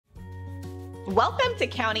Welcome to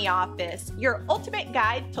County Office, your ultimate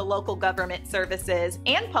guide to local government services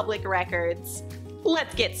and public records.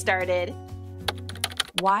 Let's get started.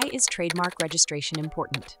 Why is trademark registration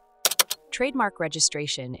important? Trademark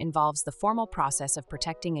registration involves the formal process of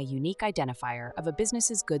protecting a unique identifier of a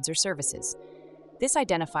business's goods or services. This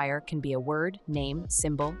identifier can be a word, name,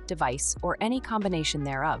 symbol, device, or any combination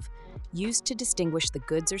thereof, used to distinguish the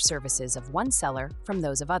goods or services of one seller from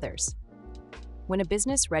those of others. When a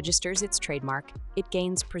business registers its trademark, it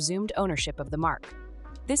gains presumed ownership of the mark.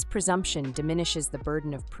 This presumption diminishes the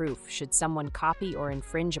burden of proof should someone copy or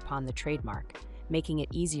infringe upon the trademark, making it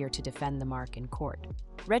easier to defend the mark in court.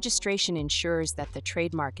 Registration ensures that the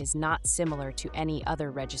trademark is not similar to any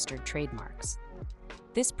other registered trademarks.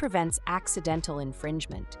 This prevents accidental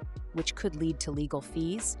infringement, which could lead to legal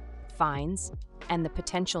fees, fines, and the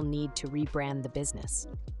potential need to rebrand the business.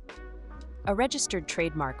 A registered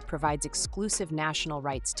trademark provides exclusive national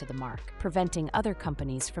rights to the mark, preventing other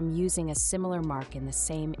companies from using a similar mark in the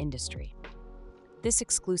same industry. This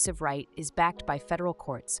exclusive right is backed by federal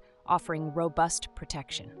courts, offering robust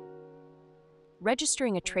protection.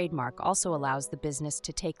 Registering a trademark also allows the business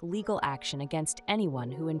to take legal action against anyone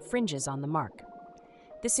who infringes on the mark.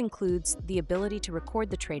 This includes the ability to record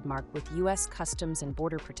the trademark with U.S. Customs and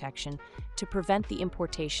Border Protection to prevent the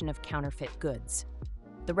importation of counterfeit goods.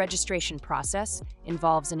 The registration process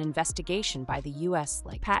involves an investigation by the U.S.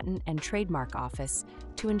 Patent and Trademark Office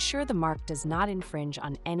to ensure the mark does not infringe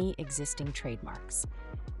on any existing trademarks.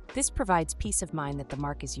 This provides peace of mind that the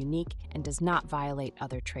mark is unique and does not violate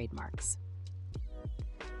other trademarks.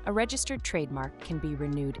 A registered trademark can be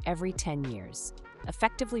renewed every 10 years,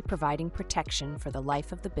 effectively providing protection for the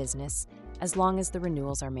life of the business as long as the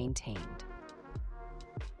renewals are maintained.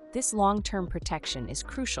 This long-term protection is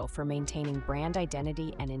crucial for maintaining brand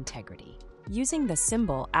identity and integrity. Using the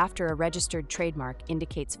symbol after a registered trademark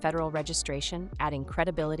indicates federal registration, adding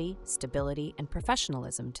credibility, stability, and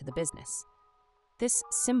professionalism to the business. This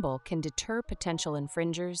symbol can deter potential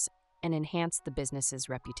infringers and enhance the business's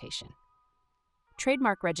reputation.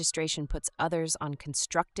 Trademark registration puts others on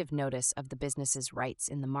constructive notice of the business's rights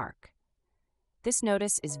in the mark. This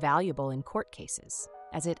notice is valuable in court cases,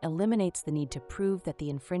 as it eliminates the need to prove that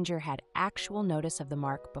the infringer had actual notice of the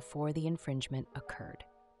mark before the infringement occurred.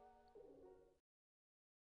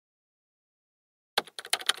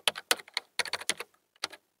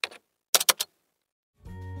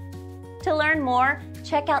 To learn more,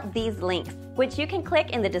 check out these links, which you can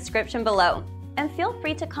click in the description below. And feel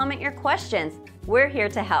free to comment your questions. We're here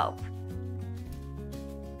to help.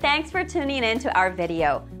 Thanks for tuning in to our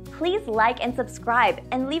video. Please like and subscribe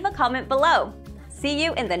and leave a comment below. See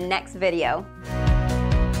you in the next video.